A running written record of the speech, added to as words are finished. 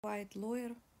White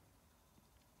Lawyer.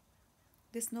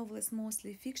 This novel is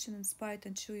mostly fiction inspired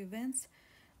on true events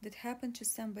that happened to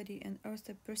somebody and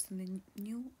Arthur personally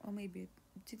knew, or maybe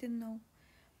didn't know,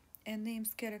 and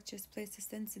names characters, places,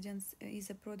 incidents is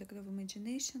a product of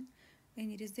imagination.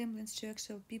 Any resemblance to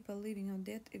actual people living or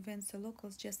dead, events or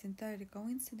locals just entirely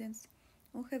coincidence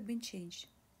or have been changed.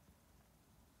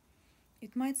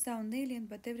 It might sound alien,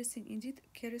 but everything indeed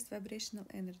carries vibrational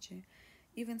energy.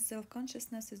 Even self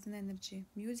consciousness is an energy,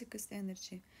 music is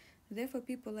energy, therefore,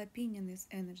 people's opinion is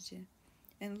energy,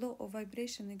 and law of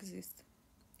vibration exists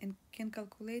and can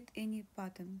calculate any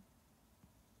pattern.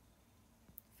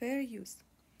 Fair use.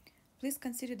 Please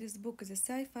consider this book as a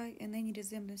sci-fi and any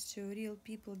resemblance to real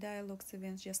people, dialogues,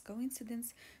 events just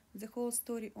coincidence. The whole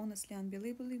story honestly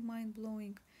unbelievably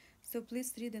mind-blowing. So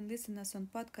please read and listen us on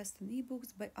podcasts and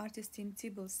ebooks by artist Team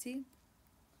Tibble C.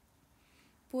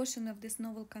 Portion of this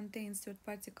novel contains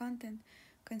third-party content,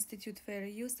 constitute fair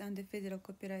use under federal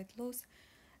copyright laws,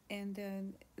 and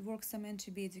works are meant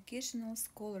to be educational,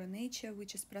 scholar in nature,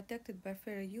 which is protected by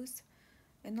fair use,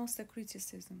 and also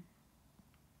criticism.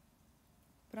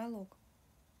 Prologue.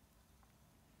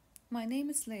 My name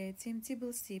is Leia, Team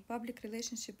Tibble C, public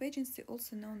relationship agency,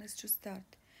 also known as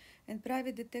Start, and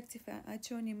private detective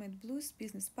attorney Matt Blues,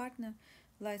 business partner,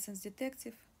 licensed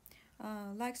detective,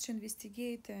 likes to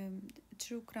investigate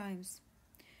true crimes.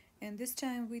 And this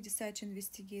time we decide to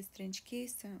investigate strange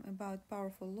case about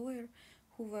powerful lawyer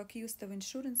who were accused of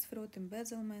insurance fraud,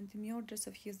 embezzlement, murders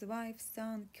of his wife,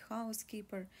 son,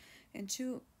 housekeeper, and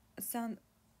two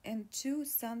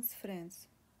sons' friends.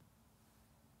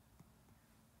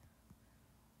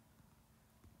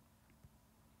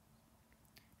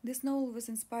 This novel was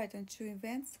inspired on true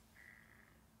events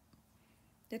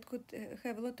that could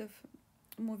have a lot of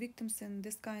more victims in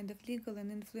this kind of legal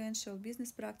and influential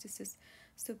business practices.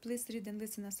 So please read and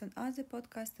listen us on other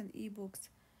podcasts and ebooks.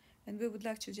 And we would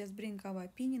like to just bring our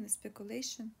opinion and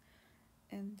speculation.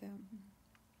 And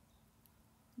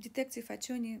Detective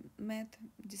attorney Matt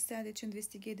decided to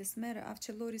investigate this matter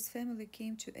after Lori's family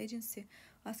came to agency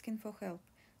asking for help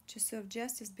to serve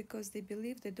justice because they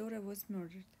believed the daughter was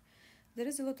murdered. There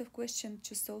is a lot of questions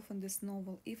to solve in this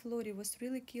novel. If Lori was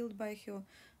really killed by her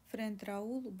friend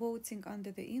Raoul boating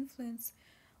under the influence,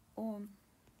 or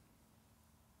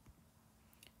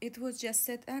it was just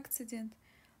sad accident.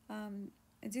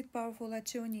 Did powerful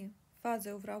attorney,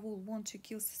 father of Raoul, want to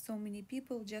kill so many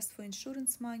people just for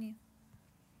insurance money?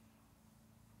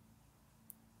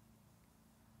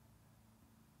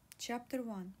 Chapter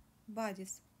 1.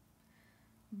 Bodies.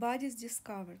 Bodies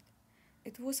discovered.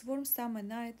 It was warm summer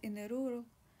night in a rural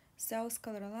South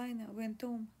Carolina when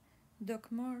Tom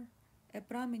Doc Moore, a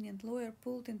prominent lawyer,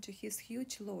 pulled into his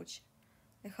huge lodge,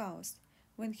 a house,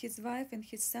 when his wife and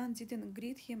his son didn't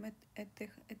greet him at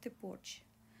the porch.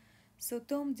 So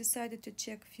Tom decided to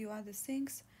check a few other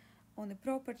things on the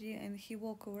property, and he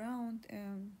walked around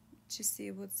to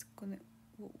see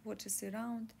what is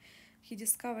around. He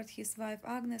discovered his wife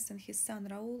Agnes and his son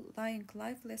Raoul lying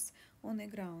lifeless on the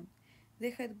ground. They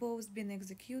had both been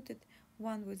executed,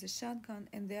 one with a shotgun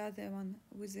and the other one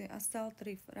with an assault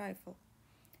rifle,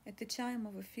 at the time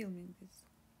of filming this.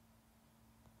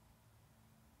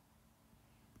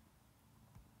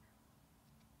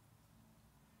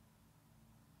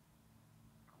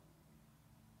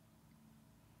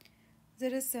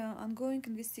 There is an ongoing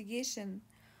investigation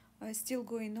still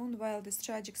going on while this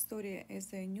tragic story is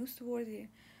newsworthy,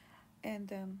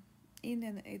 and in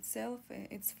and itself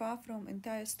it's far from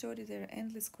entire story. There are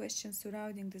endless questions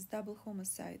surrounding this double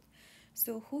homicide.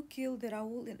 So who killed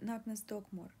Raoul and Agnes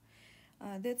Dogmore?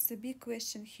 That's a big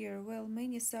question here. Well,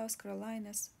 many South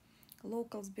Carolina's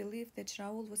locals believe that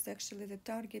Raoul was actually the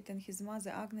target and his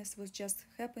mother Agnes was just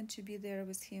happened to be there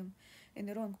with him in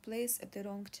the wrong place at the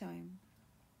wrong time.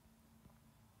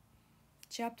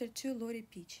 Chapter 2. Lori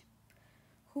Peach.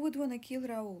 Who would want to kill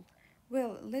Raoul?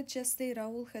 Well, let's just say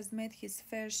Raoul has met his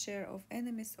fair share of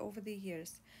enemies over the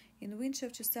years. In winter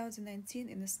of 2019,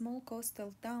 in a small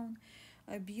coastal town,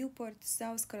 Beauport,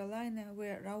 South Carolina,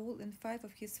 where Raoul and 5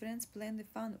 of his friends planned a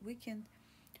fun weekend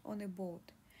on a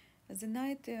boat. The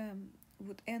night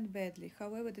would end badly.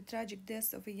 However, the tragic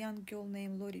death of a young girl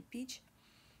named Lori Peach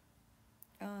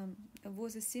um,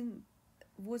 was a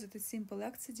was it a simple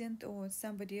accident or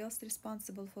somebody else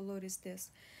responsible for Lori's death?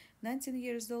 19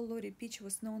 years old, Lori Peach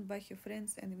was known by her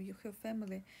friends and her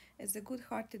family as a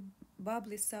good-hearted,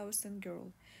 bubbly Southern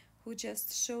girl who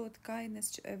just showed kindness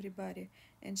to everybody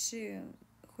and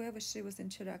whoever she was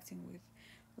interacting with.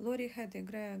 Lori had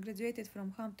graduated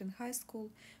from Hampton High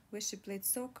School, where she played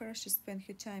soccer. She spent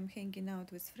her time hanging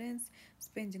out with friends,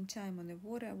 spending time on the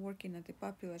water, working at a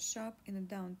popular shop in a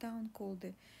downtown called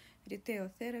the retail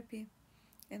therapy,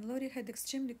 and Lori had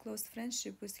extremely close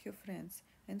friendship with her friends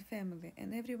and family,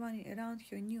 and everyone around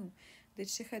her knew that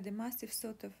she had a massive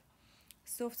sort of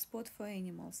soft spot for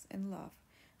animals and love.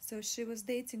 So she was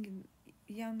dating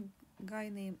a young guy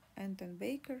named Anton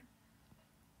Baker.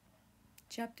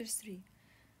 Chapter 3.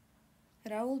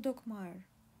 Raoul Dockmeyer.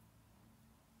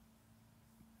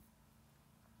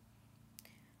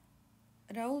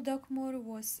 Raoul Dockmeyer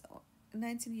was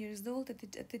 19 years old at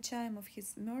the time of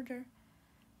his murder,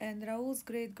 and Raoul's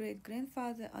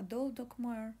great-great-grandfather, Adolphe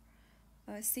Dockmeyer,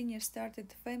 Sr.,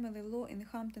 started family law in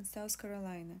Hampton, South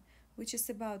Carolina, which is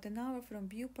about an hour from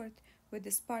Beauport, where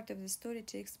this part of the story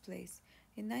takes place.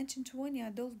 In 1920,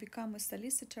 Adolphe became a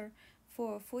solicitor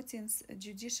for 14th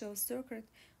Judicial Circuit,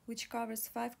 which covers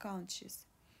 5 counties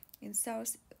in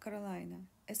South Carolina.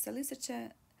 A solicitor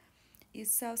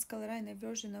is South Carolina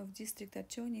version of district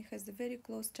attorney, has a very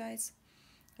close ties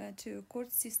to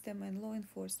court system and law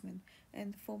enforcement,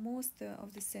 and for most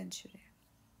of the century.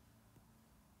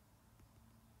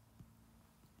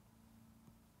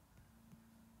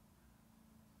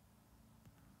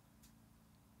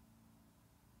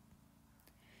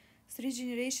 Three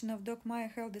generations of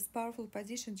Dockmeyer held this powerful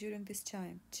position during this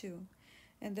time, too.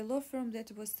 And the law firm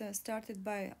that was started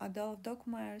by Adolphe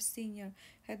Dockmeyer Sr.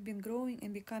 had been growing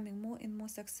and becoming more and more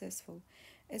successful.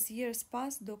 As years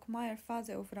passed, Dockmeyer,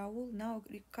 father of Raoul, now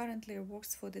currently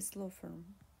works for this law firm.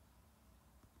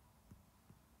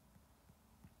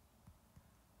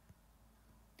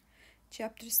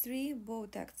 Chapter 3,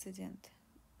 Boat Accident.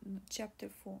 Chapter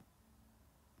 4.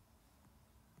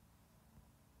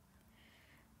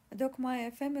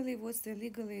 Dockmeyer family was the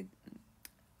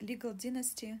legal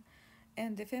dynasty,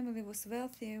 and the family was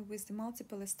wealthy with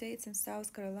multiple estates in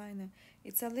South Carolina.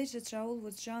 It's alleged that Raoul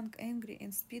was drunk, angry,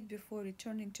 and sped before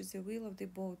returning to the wheel of the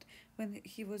boat when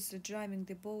he was driving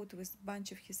the boat with a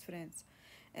bunch of his friends.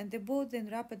 And the boat then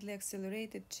rapidly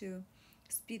accelerated to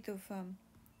speed of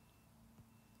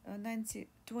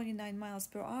 29 miles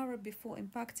per hour before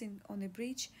impacting on a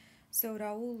bridge, so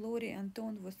Raoul, Lori, and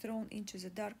Anton were thrown into the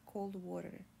dark, cold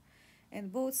water. And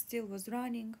boat still was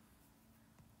running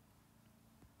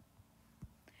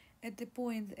at the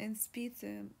point and speed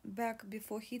back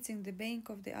before hitting the bank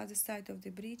of the other side of the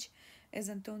bridge as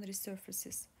Anton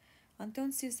resurfaces.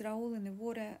 Anton sees Raoul in the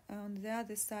water on the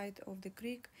other side of the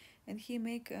creek, and he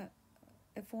makes a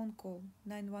phone call,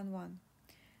 911.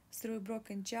 Through a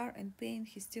broken jar and pain,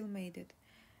 he still made it.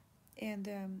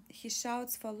 And he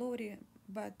shouts for Lori,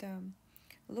 but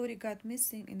Lori got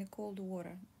missing in the cold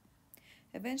water.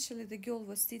 Eventually, the girl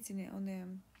was sitting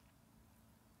on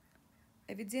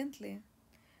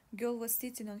girl was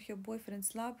sitting on her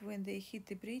boyfriend's lap when they hit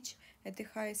the bridge at a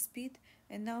high speed,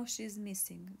 and now she is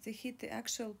missing. They hit the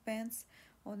actual pants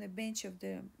on a bench of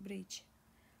the bridge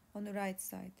on the right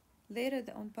side. Later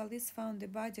on, police found the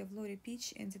body of Lori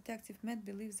Peach, and Detective Matt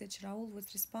believes that Raoul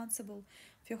was responsible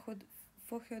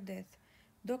for her death.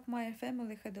 Dockmeyer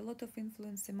family had a lot of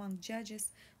influence among judges,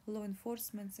 law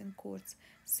enforcement, and courts,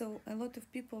 so a lot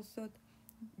of people thought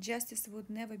justice would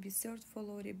never be served for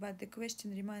Lori, but the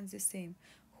question remains the same.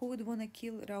 Who would want to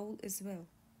kill Raoul as well?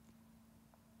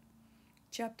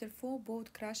 Chapter 4,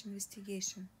 Boat Crash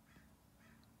Investigation.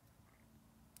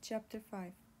 Chapter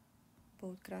 5,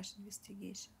 Boat Crash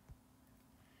Investigation.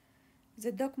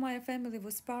 The Dockmeyer family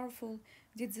was powerful.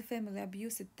 Did the family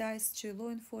abuse its ties to law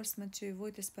enforcement to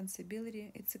avoid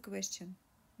responsibility? It's a question.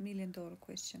 $1,000,000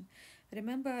 question.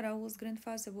 Remember, Raoul's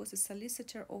grandfather was a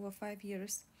solicitor over 5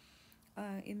 years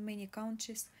in many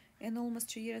counties, and almost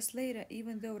 2 years later,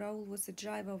 even though Raoul was the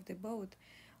driver of the boat,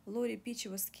 Lori Peach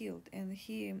was killed, and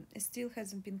he still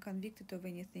hasn't been convicted of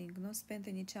anything, nor spent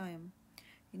any time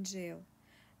in jail.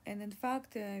 And in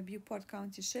fact, Beauport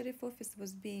County Sheriff Office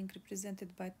was being represented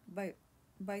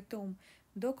by Tom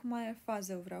Dockmeyer,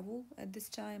 father of Raoul, at this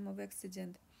time of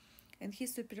accident, and he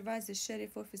supervised the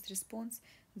Sheriff Office response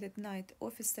that night.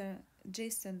 Officer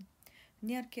Jason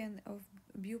Nierken of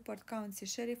Beauport County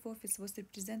Sheriff Office was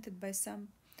represented by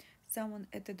someone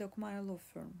at the Dockmeyer law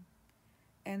firm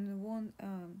and won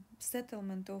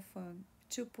settlement of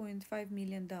 $2.5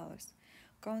 million.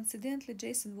 Coincidentally,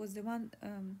 Jason was the one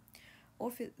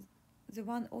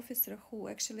officer who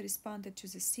actually responded to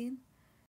the scene